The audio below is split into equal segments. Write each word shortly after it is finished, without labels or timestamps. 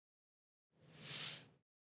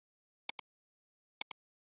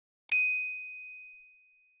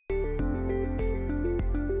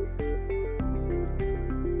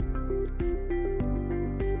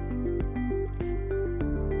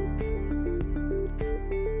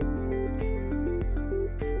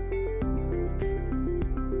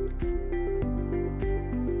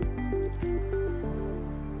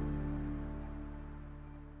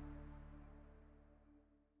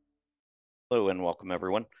and welcome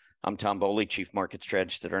everyone. I'm Tom Bowley, Chief Market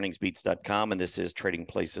Strategist at earningsbeats.com, and this is Trading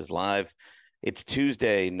Places Live. It's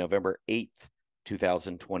Tuesday, November 8th,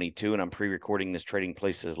 2022, and I'm pre-recording this Trading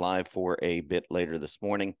Places Live for a bit later this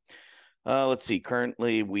morning. Let's see.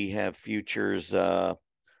 Currently, we have futures a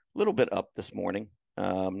little bit up this morning.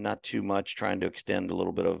 Not too much, trying to extend a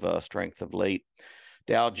little bit of strength of late.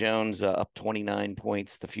 Dow Jones up 29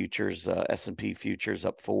 points. The futures, S&P futures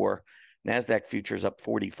up 4. NASDAQ futures up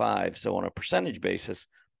 45. So on a percentage basis,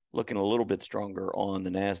 looking a little bit stronger on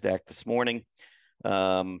the NASDAQ this morning.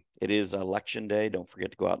 It is election day. Don't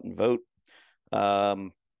forget to go out and vote. Why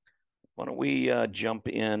don't we jump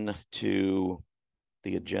in to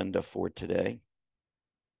the agenda for today?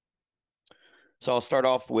 So I'll start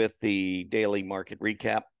off with the daily market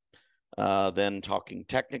recap, then talking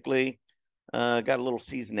technically. Got a little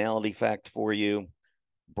seasonality fact for you,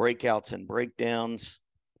 breakouts and breakdowns,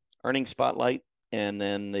 earnings spotlight, and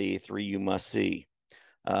then the 3 you must see.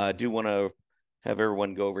 I do want to have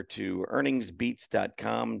everyone go over to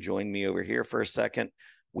earningsbeats.com. Join me over here for a second.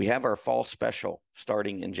 We have our fall special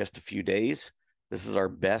starting in just a few days. This is our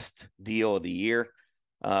best deal of the year.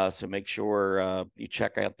 So make sure you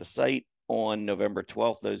check out the site on November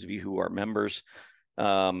 12th. Those of you who are members,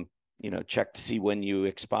 check to see when you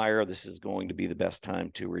expire. This is going to be the best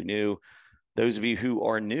time to renew. Those of you who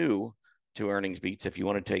are new to Earnings Beats, if you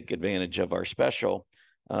want to take advantage of our special,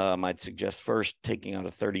 I'd suggest first taking out a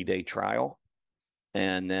 30-day trial,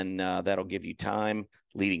 and then that'll give you time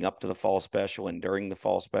leading up to the fall special and during the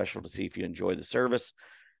fall special to see if you enjoy the service.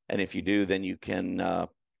 And if you do, then you can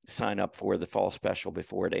sign up for the fall special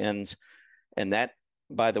before it ends. And that,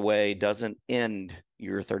 by the way, doesn't end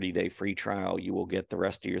your 30-day free trial. You will get the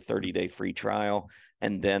rest of your 30-day free trial,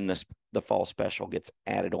 and then the fall special gets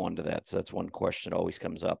added on to that. So that's one question that always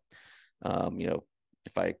comes up.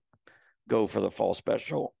 If I go for the fall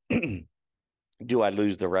special, do I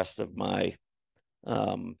lose the rest of my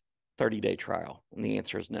 30-day trial? And the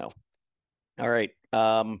answer is no. All right.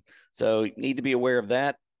 So you need to be aware of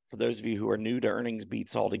that. For those of you who are new to Earnings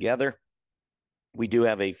Beats altogether, we do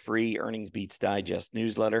have a free Earnings Beats Digest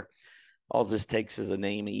newsletter. All this takes is a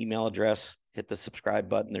name, email address, hit the subscribe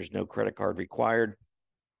button. There's no credit card required,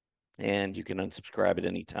 and you can unsubscribe at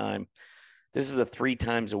any time. This is a 3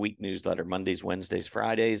 times a week newsletter, Mondays, Wednesdays,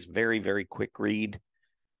 Fridays. Very, very quick read.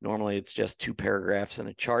 Normally, it's just 2 paragraphs and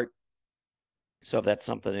a chart. So if that's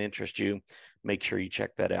something that interests you, make sure you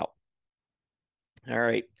check that out. All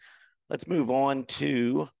right, let's move on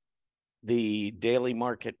to the daily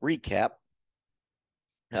market recap.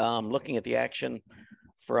 Looking at the action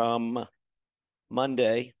from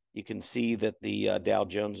Monday, you can see that the Dow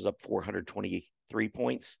Jones is up 423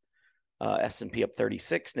 points. S&P up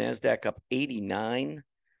 36, NASDAQ up 89,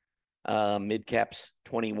 mid caps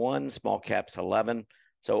 21, small caps 11.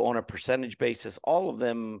 So on a percentage basis, all of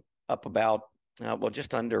them up about,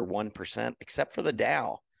 just under 1%, except for the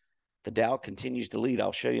Dow. The Dow continues to lead.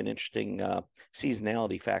 I'll show you an interesting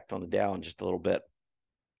seasonality fact on the Dow in just a little bit.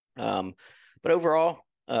 But overall,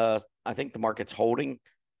 I think the market's holding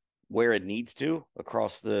where it needs to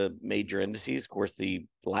across the major indices. Of course, the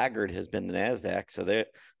laggard has been the NASDAQ. So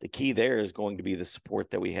the key there is going to be the support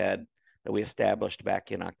that we established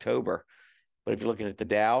back in October. But if you're looking at the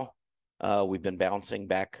Dow, we've been bouncing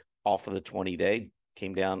back off of the 20-day,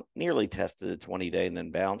 came down, nearly tested the 20-day and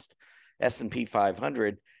then bounced. S&P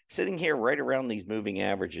 500 sitting here right around these moving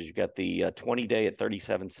averages. You've got the 20-day at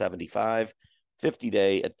 37.75,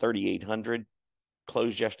 50-day at 3,800,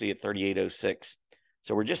 closed yesterday at 38.06.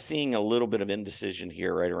 So we're just seeing a little bit of indecision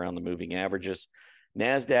here right around the moving averages.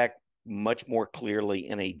 NASDAQ much more clearly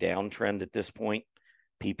in a downtrend at this point.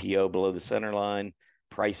 PPO below the center line.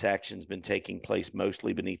 Price action's been taking place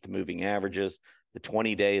mostly beneath the moving averages. The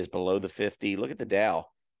 20-day is below the 50. Look at the Dow.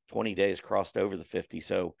 20 days crossed over the 50.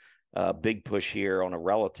 So big push here on a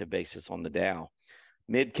relative basis on the Dow.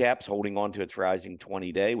 Mid caps holding on to its rising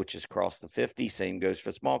 20-day, which has crossed the 50. Same goes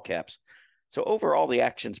for small caps. So overall, the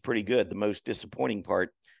action's pretty good. The most disappointing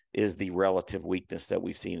part is the relative weakness that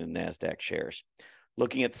we've seen in NASDAQ shares.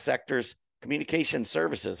 Looking at the sectors, communication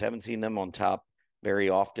services, haven't seen them on top very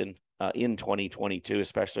often in 2022,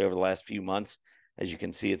 especially over the last few months. As you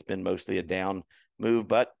can see, it's been mostly a down move,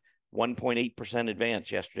 but 1.8%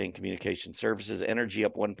 advance yesterday in communication services. Energy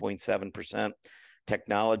up 1.7%.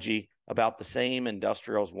 Technology about the same.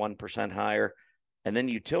 Industrials 1% higher. And then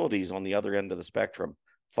utilities on the other end of the spectrum,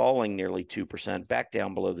 falling nearly 2%, back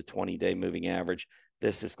down below the 20-day moving average.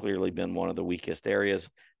 This has clearly been one of the weakest areas,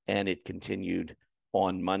 and it continued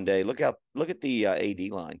on Monday. Look at the AD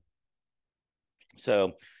line.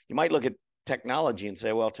 So you might look at technology and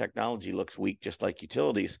say, well, technology looks weak just like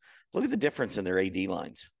utilities. Look at the difference in their AD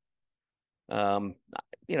lines. Um,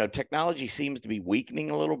 technology seems to be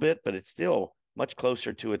weakening a little bit, but it's still much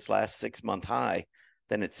closer to its last 6-month high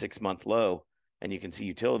than its 6-month low. And you can see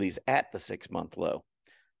utilities at the 6-month low.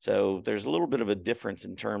 So there's a little bit of a difference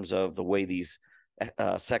in terms of the way these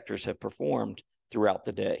sectors have performed throughout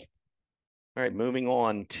the day. All right, moving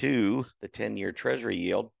on to the 10-year Treasury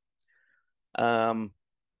yield.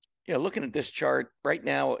 Looking at this chart right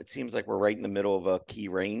now, it seems like we're right in the middle of a key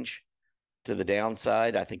range to the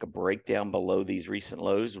downside. I think a breakdown below these recent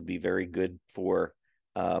lows would be very good for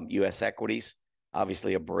U.S. equities.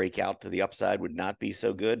 Obviously, a breakout to the upside would not be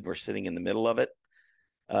so good. We're sitting in the middle of it.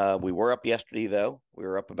 We were up yesterday, though. We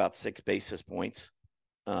were up about 6 basis points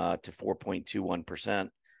to 4.21%.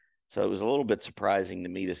 So it was a little bit surprising to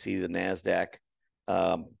me to see the NASDAQ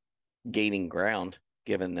gaining ground,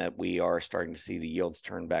 given that we are starting to see the yields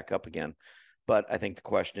turn back up again. But I think the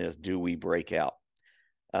question is, do we break out?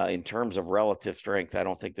 In terms of relative strength, I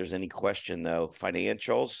don't think there's any question, though.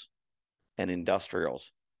 Financials and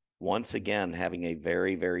industrials, once again, having a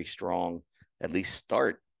very, very strong, at least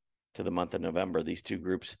start to the month of November. These two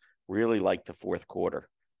groups really like the fourth quarter.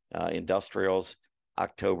 Industrials,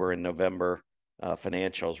 October and November,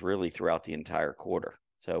 financials really throughout the entire quarter.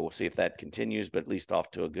 So we'll see if that continues, but at least off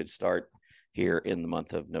to a good start here in the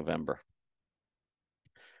month of November.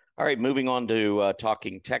 All right, moving on to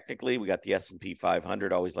talking technically, we got the S&P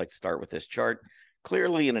 500. Always like to start with this chart.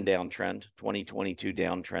 Clearly in a downtrend. 2022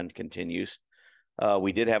 downtrend continues.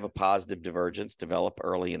 We did have a positive divergence develop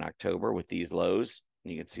early in October with these lows.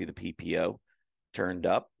 You can see the PPO turned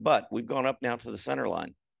up, but we've gone up now to the center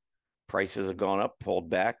line. Prices have gone up, pulled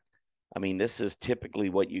back. I mean, this is typically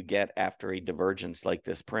what you get after a divergence like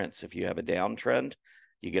this prints. If you have a downtrend,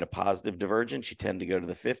 you get a positive divergence, you tend to go to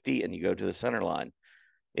the 50 and you go to the center line.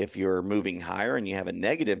 If you're moving higher and you have a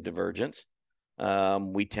negative divergence,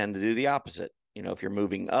 we tend to do the opposite. If you're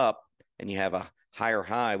moving up and you have a higher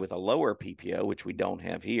high with a lower PPO, which we don't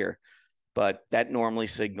have here, but that normally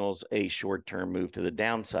signals a short-term move to the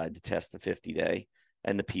downside to test the 50-day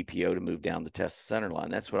and the PPO to move down to test the center line.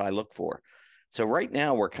 That's what I look for. So right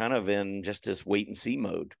now we're kind of in just this wait-and-see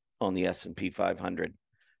mode on the S&P 500.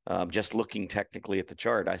 Just looking technically at the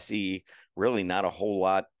chart, I see really not a whole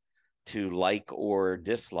lot to like or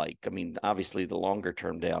dislike. I mean, obviously the longer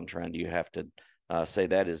term downtrend, you have to say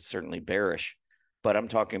that is certainly bearish, but I'm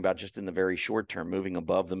talking about just in the very short term, moving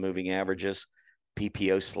above the moving averages,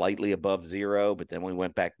 PPO slightly above zero, but then we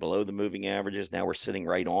went back below the moving averages. Now we're sitting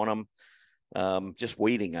right on them. Just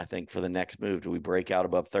waiting, I think, for the next move. Do we break out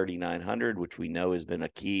above 3,900, which we know has been a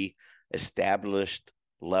key established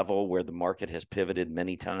level where the market has pivoted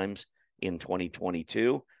many times in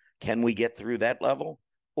 2022? Can we get through that level?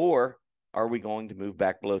 Or are we going to move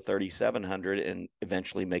back below 3,700 and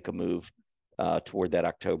eventually make a move toward that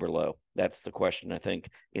October low? That's the question, I think,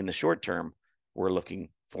 in the short term, we're looking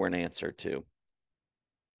for an answer to.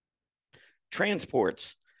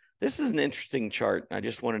 Transports. This is an interesting chart. I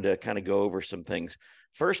just wanted to kind of go over some things.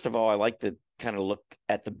 First of all, I like to kind of look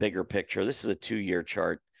at the bigger picture. This is a 2-year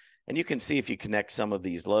chart. And you can see if you connect some of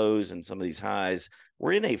these lows and some of these highs,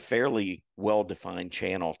 we're in a fairly well-defined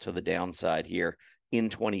channel to the downside here in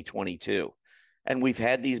 2022. And we've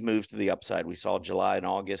had these moves to the upside. We saw July and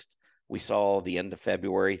August. We saw the end of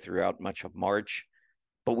February throughout much of March,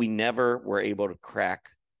 but we never were able to crack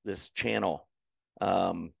this channel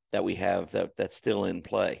that we have that's still in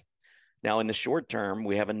play. Now, in the short term,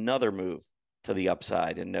 we have another move to the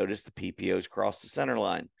upside, and notice the PPOs cross the center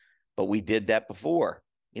line, but we did that before.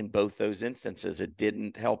 In both those instances, it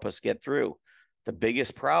didn't help us get through. The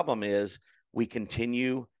biggest problem is we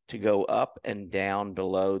continue to go up and down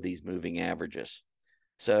below these moving averages.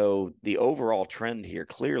 So the overall trend here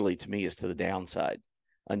clearly to me is to the downside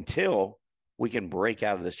until we can break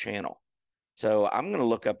out of this channel. So I'm going to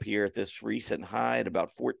look up here at this recent high at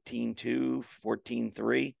about 14.2,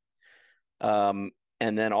 14.3.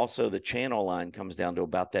 And then also the channel line comes down to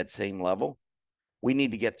about that same level. We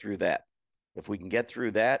need to get through that. If we can get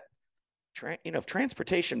through that, if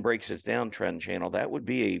transportation breaks its downtrend channel, that would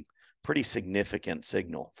be a pretty significant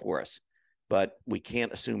signal for us. But we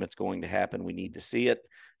can't assume it's going to happen. We need to see it.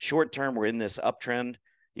 Short term, we're in this uptrend.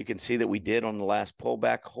 You can see that we did on the last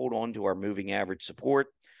pullback hold on to our moving average support.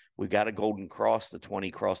 We've got a golden cross. The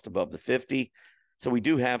 20 crossed above the 50. So we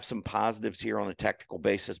do have some positives here on a technical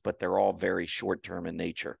basis, but they're all very short term in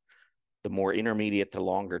nature. The more intermediate to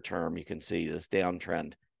longer term, you can see this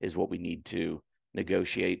downtrend is what we need to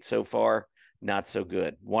negotiate. So far, not so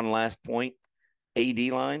good. One last point, AD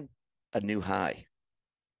line, a new high.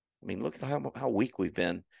 I mean, look at how weak we've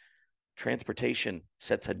been. Transportation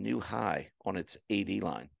sets a new high on its AD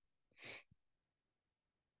line.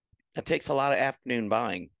 That takes a lot of afternoon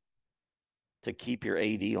buying. to keep your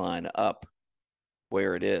AD line up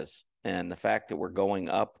where it is. And the fact that we're going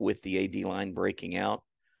up with the AD line breaking out,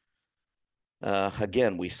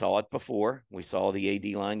 again, we saw it before. We saw the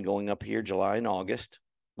AD line going up here July and August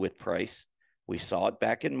with price. We saw it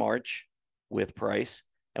back in March with price,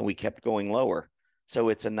 and we kept going lower. So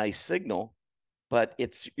it's a nice signal, but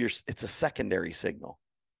it's a secondary signal.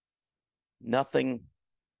 Nothing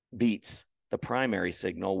beats the primary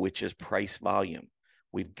signal, which is price volume.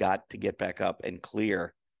 We've got to get back up and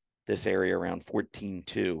clear this area around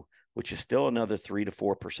 14.2, which is still another 3 to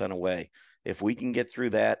 4% away. If we can get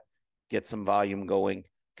through that, get some volume going,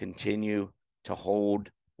 continue to hold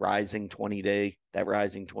rising 20-day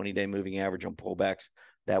moving average on pullbacks,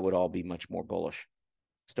 that would all be much more bullish.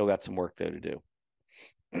 Still got some work, though, to do.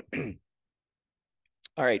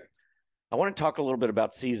 All right. I want to talk a little bit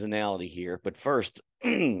about seasonality here, but first,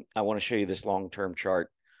 I want to show you this long-term chart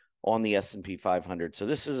on the S&P 500. So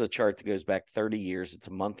this is a chart that goes back 30 years. It's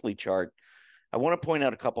a monthly chart. I want to point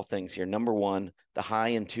out a couple things here. Number one, the high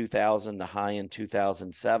in 2000, the high in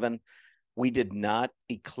 2007. We did not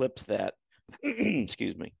eclipse that.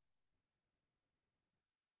 Excuse me.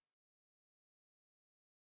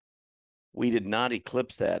 We did not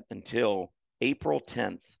eclipse that until April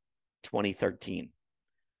 10th, 2013.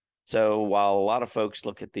 So while a lot of folks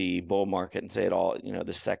look at the bull market and say it all,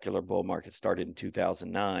 the secular bull market started in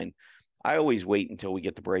 2009, I always wait until we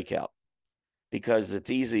get the breakout, because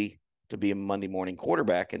it's easy to be a Monday morning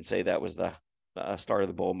quarterback and say that was the start of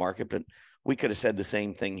the bull market. But we could have said the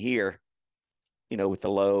same thing here, with the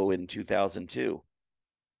low in 2002.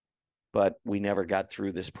 But we never got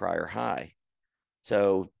through this prior high.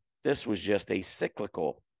 So this was just a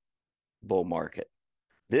cyclical bull market.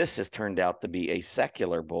 This has turned out to be a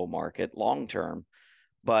secular bull market long-term,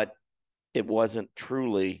 but it wasn't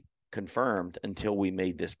truly confirmed until we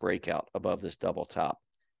made this breakout above this double top,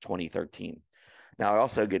 2013. Now, I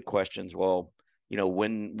also get questions, well,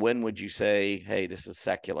 when would you say, hey, this is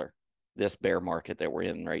secular, this bear market that we're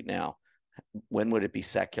in right now? When would it be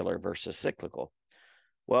secular versus cyclical?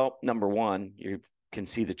 Well, number one, you can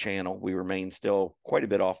see the channel. We remain still quite a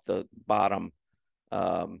bit off the bottom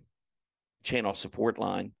channel support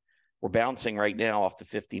line. We're bouncing right now off the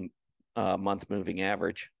 50-month moving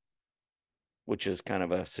average, which is kind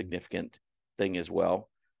of a significant thing as well.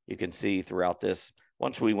 You can see throughout this,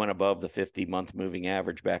 once we went above the 50-month moving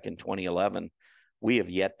average back in 2011, we have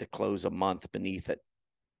yet to close a month beneath it.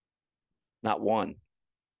 Not one.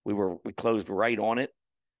 We closed right on it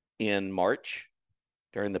in March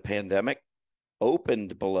during the pandemic,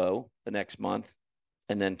 opened below the next month,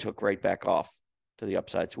 and then took right back off to the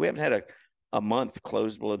upside. So we haven't had a month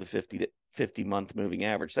closed below the 50-month moving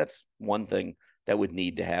average. That's one thing that would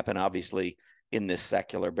need to happen. Obviously, in this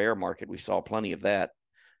secular bear market, we saw plenty of that.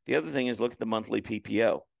 The other thing is look at the monthly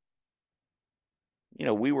PPO.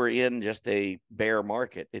 We were in just a bear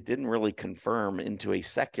market. It didn't really confirm into a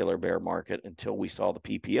secular bear market until we saw the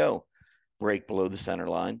PPO break below the center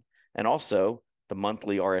line. And also the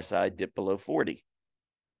monthly RSI dip below 40.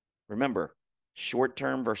 Remember,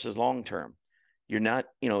 short-term versus long-term. You're not,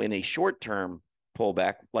 in a short-term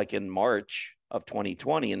pullback, like in March of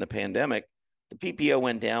 2020 in the pandemic, the PPO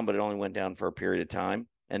went down, but it only went down for a period of time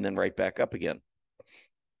and then right back up again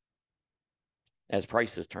as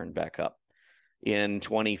prices turned back up. In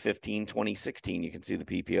 2015, 2016, you can see the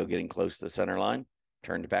PPO getting close to the center line,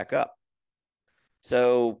 turned back up.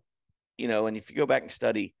 So, and if you go back and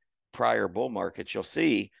study prior bull markets, you'll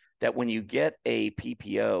see that when you get a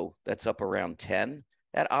PPO that's up around 10,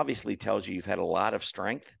 that obviously tells you you've had a lot of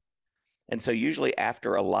strength. And so usually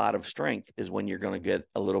after a lot of strength is when you're going to get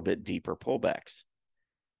a little bit deeper pullbacks.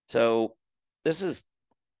 So this is,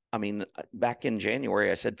 back in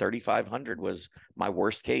January, I said 3,500 was my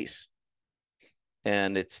worst case.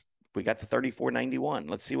 And we got to 3,491.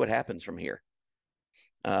 Let's see what happens from here.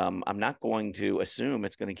 I'm not going to assume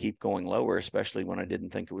it's going to keep going lower, especially when I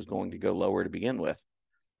didn't think it was going to go lower to begin with.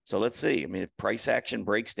 So let's see. If price action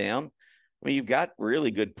breaks down, you've got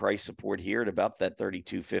really good price support here at about that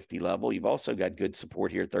 3,250 level. You've also got good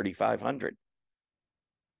support here at 3,500.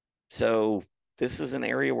 So this is an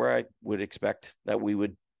area where I would expect that we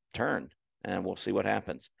would turn, and we'll see what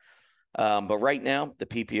happens. But right now, the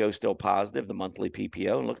PPO is still positive, the monthly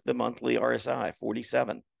PPO. And look at the monthly RSI,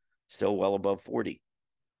 47, still well above 40.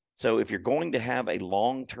 So if you're going to have a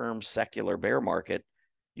long-term secular bear market,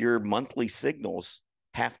 your monthly signals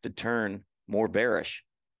have to turn more bearish.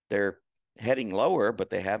 They're heading lower, but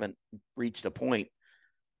they haven't reached a point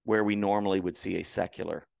where we normally would see a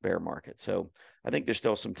secular bear market. So I think there's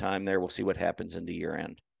still some time there. We'll see what happens into year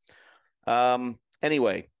end.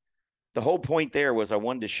 Anyway, The whole point there was I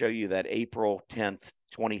wanted to show you that April 10th,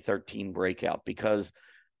 2013 breakout, because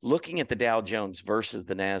looking at the Dow Jones versus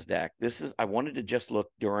the NASDAQ, I wanted to just look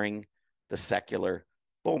during the secular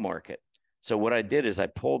bull market. So what I did is I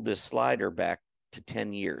pulled this slider back to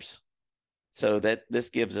 10 years. So that this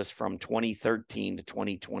gives us from 2013 to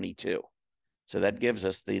 2022. So that gives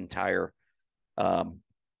us the entire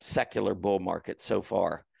secular bull market so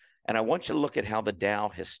far. And I want you to look at how the Dow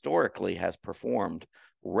historically has performed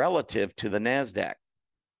relative to the NASDAQ.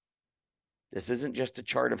 This isn't just a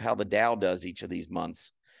chart of how the Dow does each of these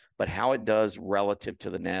months, but how it does relative to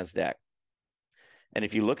the NASDAQ. And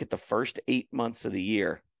if you look at the first 8 months of the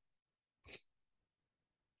year,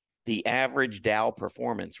 the average Dow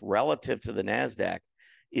performance relative to the NASDAQ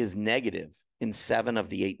is negative in 7 of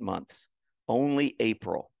the 8 months. Only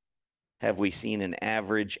April have we seen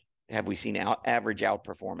average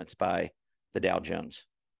outperformance by the Dow Jones.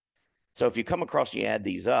 So if you come across, you add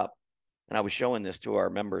these up, and I was showing this to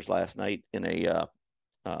our members last night in a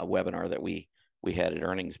webinar that we had at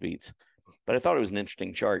Earnings Beats, but I thought it was an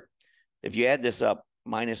interesting chart. If you add this up,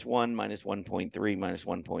 -1, -1.3,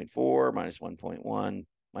 -1.4, -1.1,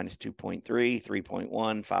 -2.3,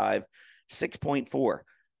 3.1, 5, 6.4.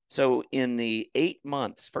 So in the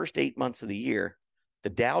first 8 months of the year, the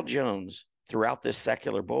Dow Jones throughout this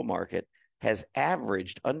secular bull market has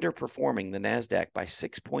averaged underperforming the NASDAQ by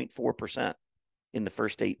 6.4% in the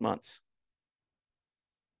first 8 months.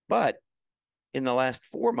 But in the last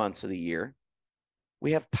 4 months of the year,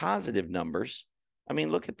 we have positive numbers. I mean,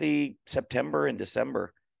 look at the September and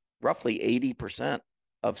December, roughly 80%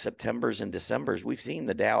 of Septembers and Decembers, we've seen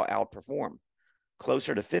the Dow outperform,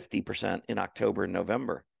 closer to 50% in October and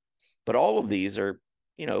November. But all of these are,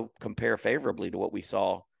 compare favorably to what we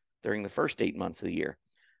saw during the first 8 months of the year.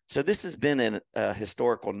 So this has been a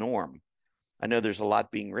historical norm. I know there's a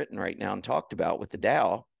lot being written right now and talked about with the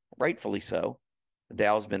Dow, rightfully so. The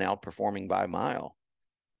Dow's been outperforming by a mile.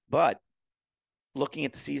 But looking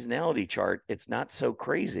at the seasonality chart, it's not so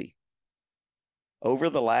crazy. Over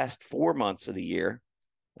the last 4 months of the year,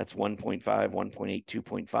 that's 1.5, 1.8,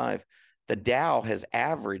 2.5, the Dow has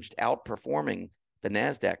averaged outperforming the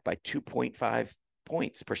NASDAQ by 2.5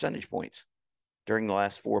 percentage points during the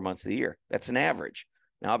last 4 months of the year. That's an average.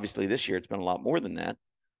 Now, obviously, this year it's been a lot more than that,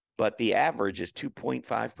 but the average is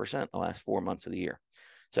 2.5% the last 4 months of the year.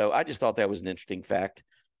 So I just thought that was an interesting fact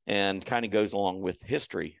and kind of goes along with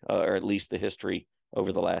history, or at least the history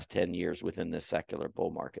over the last 10 years within this secular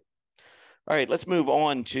bull market. All right, let's move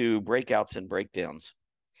on to breakouts and breakdowns.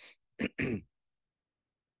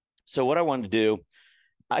 So what I wanted to do,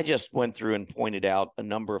 I just went through and pointed out a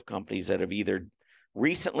number of companies that have either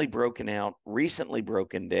recently broken out, recently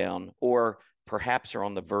broken down, or perhaps are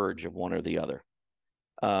on the verge of one or the other.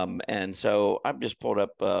 And so I've just pulled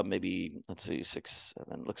up maybe, let's see, 6,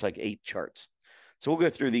 7, looks like 8 charts. So we'll go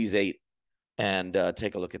through these 8 and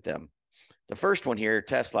take a look at them. The first one here,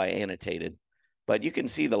 Tesla, I annotated, but you can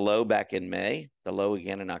see the low back in May, the low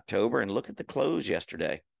again in October, and look at the close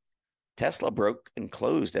yesterday. Tesla broke and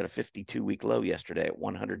closed at a 52-week low yesterday at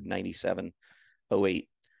 197.08.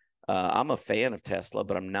 I'm a fan of Tesla,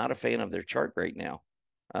 but I'm not a fan of their chart right now.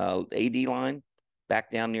 AD line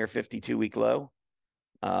back down near 52-week low.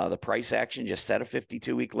 The price action just set a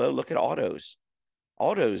 52-week low. Look at autos.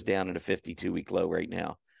 Autos down at a 52-week low right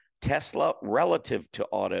now. Tesla relative to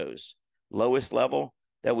autos, lowest level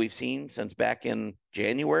that we've seen since back in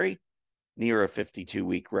January, near a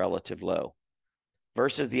 52-week relative low.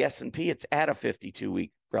 Versus the S&P, it's at a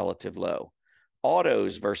 52-week relative low.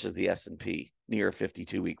 Autos versus the S&P, near a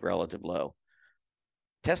 52-week relative low.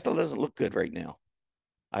 Tesla doesn't look good right now.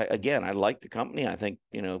 I like the company. I think,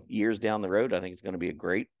 years down the road, I think it's going to be a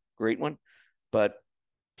great one. But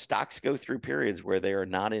stocks go through periods where they are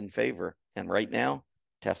not in favor. And right now,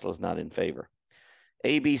 Tesla's not in favor.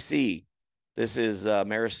 ABC, this is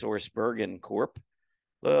AmerisourceBergen Corp.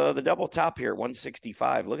 The double top here at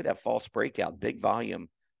 165. Look at that false breakout. Big volume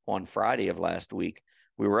on Friday of last week.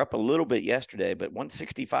 We were up a little bit yesterday, but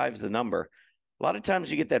 165 is the number. A lot of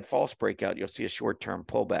times you get that false breakout, you'll see a short-term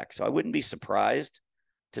pullback. So I wouldn't be surprised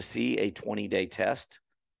to see a 20-day test.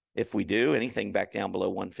 If we do, anything back down below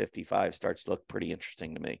 155 starts to look pretty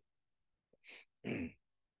interesting to me.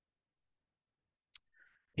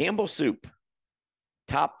 Campbell Soup,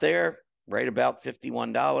 top there, right about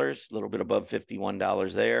 $51, a little bit above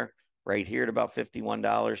 $51 there, right here at about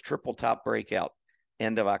 $51, triple top breakout,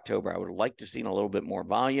 end of October. I would have liked to have seen a little bit more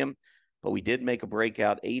volume, but we did make a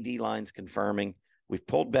breakout. AD lines confirming. We've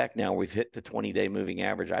pulled back now. We've hit the 20-day moving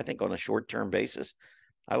average. I think on a short-term basis,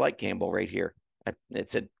 I like Campbell right here.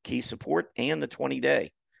 It's a key support and the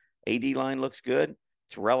 20-day. AD line looks good.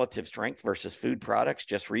 Its relative strength versus food products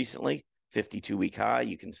just recently, 52-week high.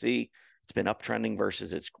 You can see it's been uptrending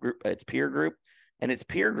versus its peer group, and its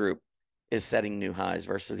peer group is setting new highs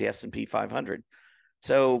versus the S&P 500.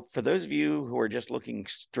 So for those of you who are just looking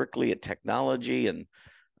strictly at technology and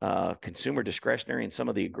consumer discretionary and some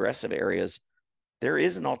of the aggressive areas, there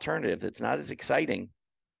is an alternative that's not as exciting.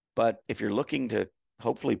 But if you're looking to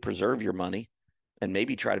hopefully preserve your money and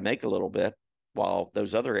maybe try to make a little bit while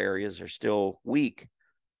those other areas are still weak,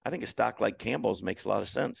 I think a stock like Campbell's makes a lot of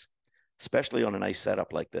sense, especially on a nice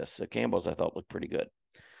setup like this. So Campbell's, I thought, looked pretty good.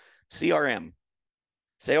 CRM,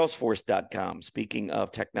 Salesforce.com. Speaking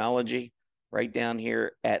of technology, right down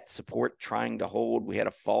here at support, trying to hold. We had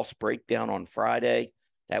a false breakdown on Friday.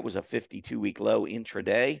 That was a 52-week low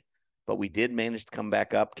intraday, but we did manage to come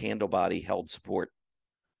back up. Candle body held support.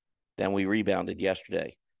 Then we rebounded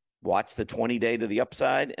yesterday. Watch the 20-day to the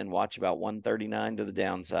upside and watch about 139 to the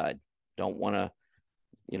downside. Don't want to,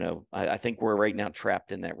 I think we're right now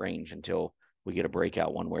trapped in that range until we get a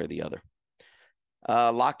breakout one way or the other.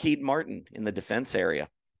 Lockheed Martin in the defense area.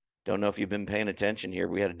 Don't know if you've been paying attention here.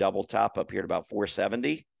 We had a double top up here at about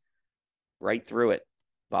 470, right through it.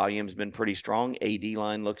 Volume's been pretty strong. AD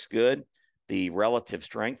line looks good. The relative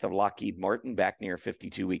strength of Lockheed Martin back near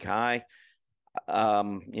 52-week high.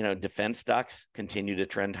 Defense stocks continue to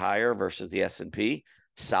trend higher versus the S&P.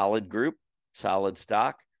 Solid group, solid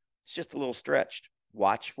stock. It's just a little stretched.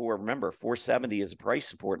 Watch for, remember, 470 is a price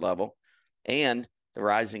support level, and the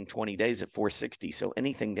rising 20 days at 460. So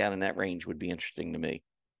anything down in that range would be interesting to me.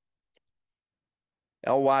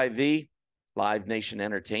 LYV, Live Nation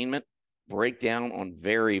Entertainment, breakdown on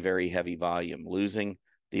very, very heavy volume, losing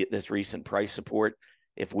this recent price support.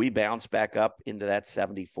 If we bounce back up into that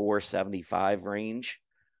 74, 75 range,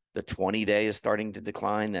 the 20-day is starting to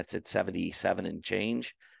decline. That's at 77 and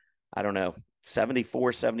change. I don't know,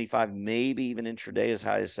 74, 75, maybe even intraday as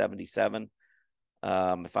high as 77.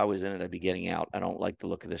 If I was in it, I'd be getting out. I don't like the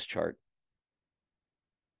look of this chart.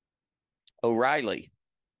 O'Reilly.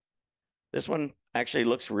 This one actually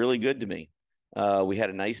looks really good to me. We had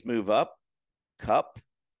a nice move up, cup,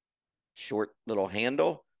 short little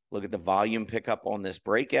handle. Look at the volume pickup on this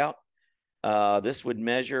breakout. This would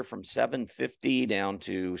measure from 750 down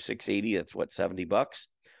to 680. That's what, $70.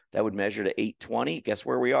 That would measure to 820. Guess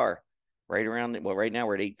where we are? Right around, well, right now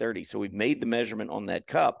we're at 830. So we've made the measurement on that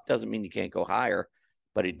cup. Doesn't mean you can't go higher,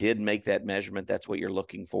 but it did make that measurement. That's what you're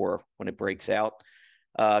looking for when it breaks out.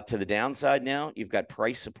 To the downside now, you've got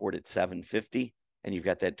price support at 750, and you've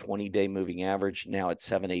got that 20-day moving average now at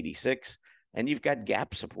 786, and you've got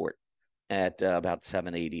gap support at about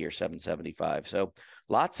 780 or 775. So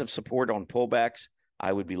lots of support on pullbacks.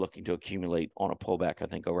 I would be looking to accumulate on a pullback. I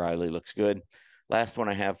think O'Reilly looks good. Last one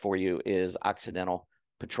I have for you is Occidental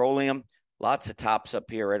Petroleum. Lots of tops up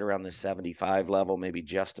here right around the 75 level, maybe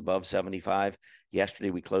just above 75. Yesterday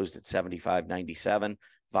we closed at 75.97.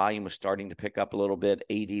 Volume was starting to pick up a little bit.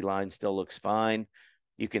 AD line still looks fine.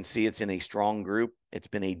 You can see it's in a strong group. It's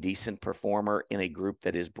been a decent performer in a group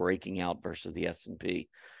that is breaking out versus the S&P.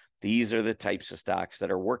 These are the types of stocks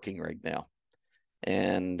that are working right now.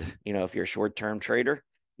 And, if you're a short-term trader,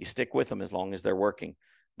 you stick with them as long as they're working.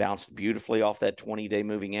 Bounced beautifully off that 20-day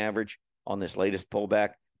moving average on this latest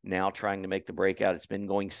pullback, now trying to make the breakout. It's been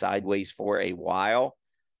going sideways for a while.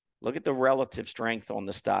 Look at the relative strength on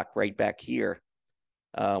the stock right back here.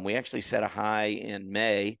 We actually set a high in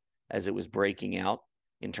May as it was breaking out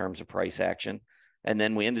in terms of price action. And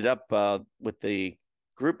then we ended up with the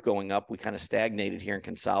group going up. We kind of stagnated here and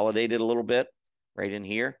consolidated a little bit right in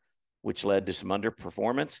here, which led to some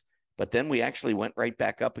underperformance. But then we actually went right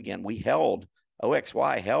back up again. We held,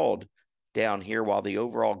 OXY held down here while the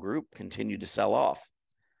overall group continued to sell off.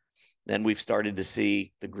 Then we've started to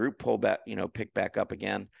see the group pull back, pick back up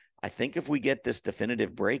again. I think if we get this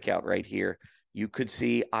definitive breakout right here, you could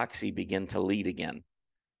see Oxy begin to lead again,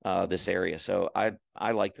 this area. So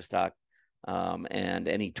I like the stock, and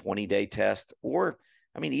any 20-day test, or,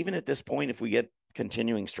 even at this point, if we get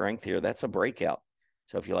continuing strength here, that's a breakout.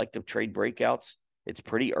 So if you like to trade breakouts, it's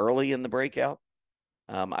pretty early in the breakout.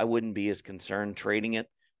 I wouldn't be as concerned trading it.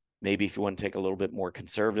 Maybe if you want to take a little bit more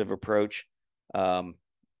conservative approach,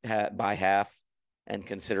 buy half and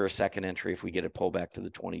consider a second entry if we get a pullback to the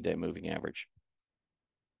 20-day moving average.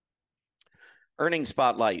 Earnings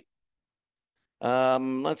spotlight.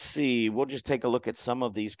 Let's see. We'll just take a look at some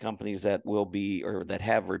of these companies that will be, or that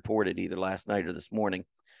have reported either last night or this morning.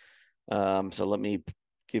 So let me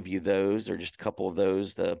give you those, or just a couple of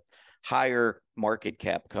those. The higher market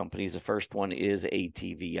cap companies. The first one is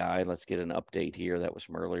ATVI. Let's get an update here. That was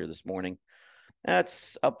from earlier this morning.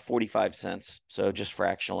 That's up 45 cents. So just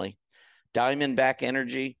fractionally. Diamondback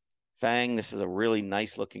Energy, FANG, this is a really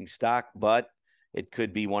nice looking stock, but it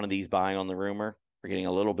could be one of these buy on the rumor. We're getting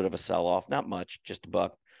a little bit of a sell-off, not much, just a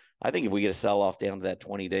buck. I think if we get a sell-off down to that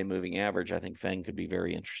 20-day moving average, I think FANG could be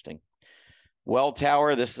very interesting.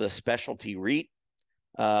 Welltower, this is a specialty REIT.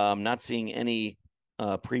 I'm not seeing any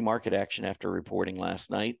pre-market action after reporting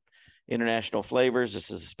last night. International Flavors,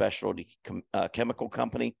 this is a specialty chemical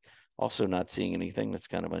company. Also not seeing anything that's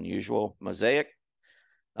kind of unusual. Mosaic,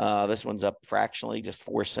 this one's up fractionally, just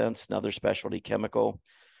 4 cents, another specialty chemical.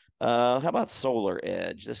 How about Solar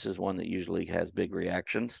Edge? This is one that usually has big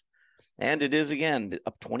reactions. And it is, again,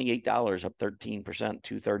 up $28, up 13%,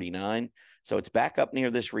 $239. So it's back up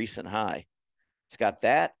near this recent high. It's got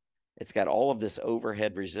that. It's got all of this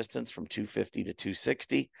overhead resistance from 250 to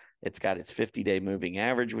 260. It's got its 50-day moving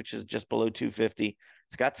average, which is just below 250.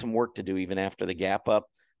 It's got some work to do even after the gap up,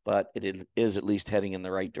 but it is at least heading in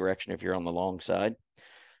the right direction if you're on the long side.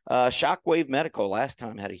 Shockwave Medical last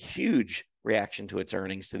time had a huge reaction to its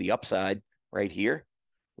earnings to the upside right here.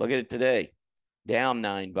 Look at it today. Down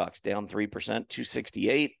 $9, down 3%,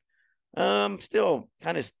 268. Still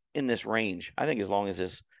kind of in this range. I think as long as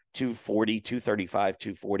this 240, 235,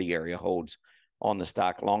 240 area holds on the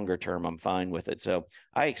stock longer term, I'm fine with it. So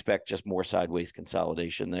I expect just more sideways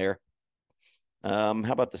consolidation there. How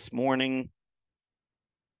about this morning?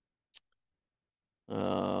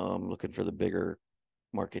 Looking for the bigger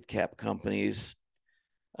market cap companies.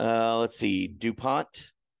 Let's see.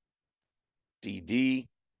 DuPont, DD,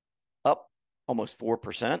 up almost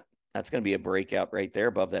 4%. That's going to be a breakout right there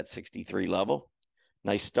above that 63 level.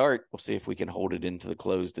 Nice start. We'll see if we can hold it into the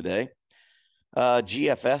close today.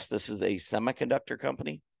 GFS, this is a semiconductor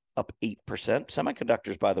company, up 8%.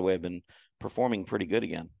 Semiconductors, by the way, have been performing pretty good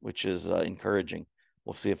again, which is encouraging.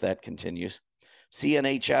 We'll see if that continues.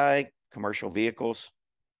 CNHI, commercial vehicles,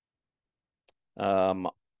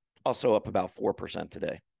 also up about 4%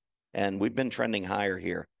 today. And we've been trending higher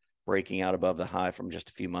here, breaking out above the high from just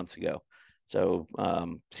a few months ago. So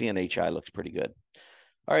CNHI looks pretty good.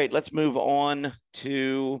 All right, let's move on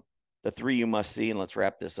to the 3 you must see, and let's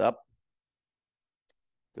wrap this up.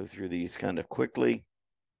 Go through these kind of quickly.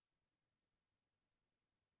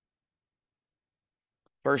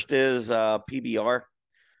 First is PBR.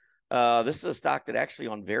 This is a stock that actually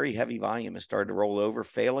on very heavy volume has started to roll over,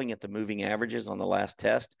 failing at the moving averages on the last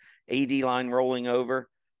test. AD line rolling over,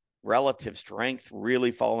 relative strength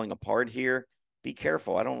really falling apart here. Be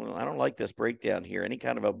careful. I don't like this breakdown here. Any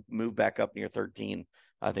kind of a move back up near 13,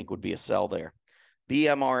 I think would be a sell there.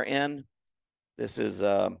 BMRN, this is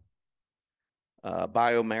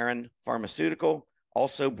BioMarin Pharmaceutical,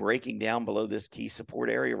 also breaking down below this key support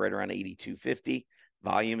area right around 82.50.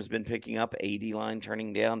 Volume has been picking up, AD line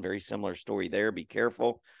turning down, very similar story there. Be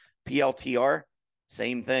careful. PLTR,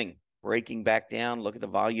 same thing, breaking back down. Look at the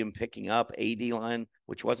volume picking up, AD line,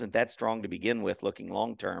 which wasn't that strong to begin with, looking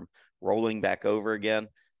long-term, rolling back over again.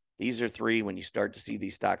 These are 3 when you start to see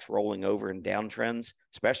these stocks rolling over in downtrends,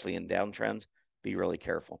 especially in downtrends, be really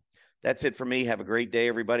careful. That's it for me. Have a great day,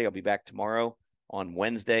 everybody. I'll be back tomorrow on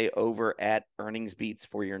Wednesday over at Earnings Beats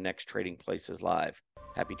for your next Trading Places Live.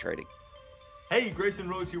 Happy trading. Hey, Grayson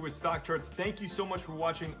Rose here with StockCharts. Thank you so much for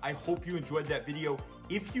watching. I hope you enjoyed that video.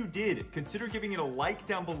 If you did, consider giving it a like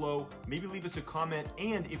down below, maybe leave us a comment,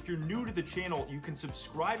 and if you're new to the channel, you can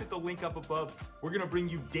subscribe at the link up above. We're gonna bring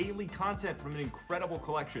you daily content from an incredible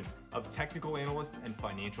collection of technical analysts and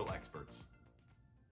financial experts.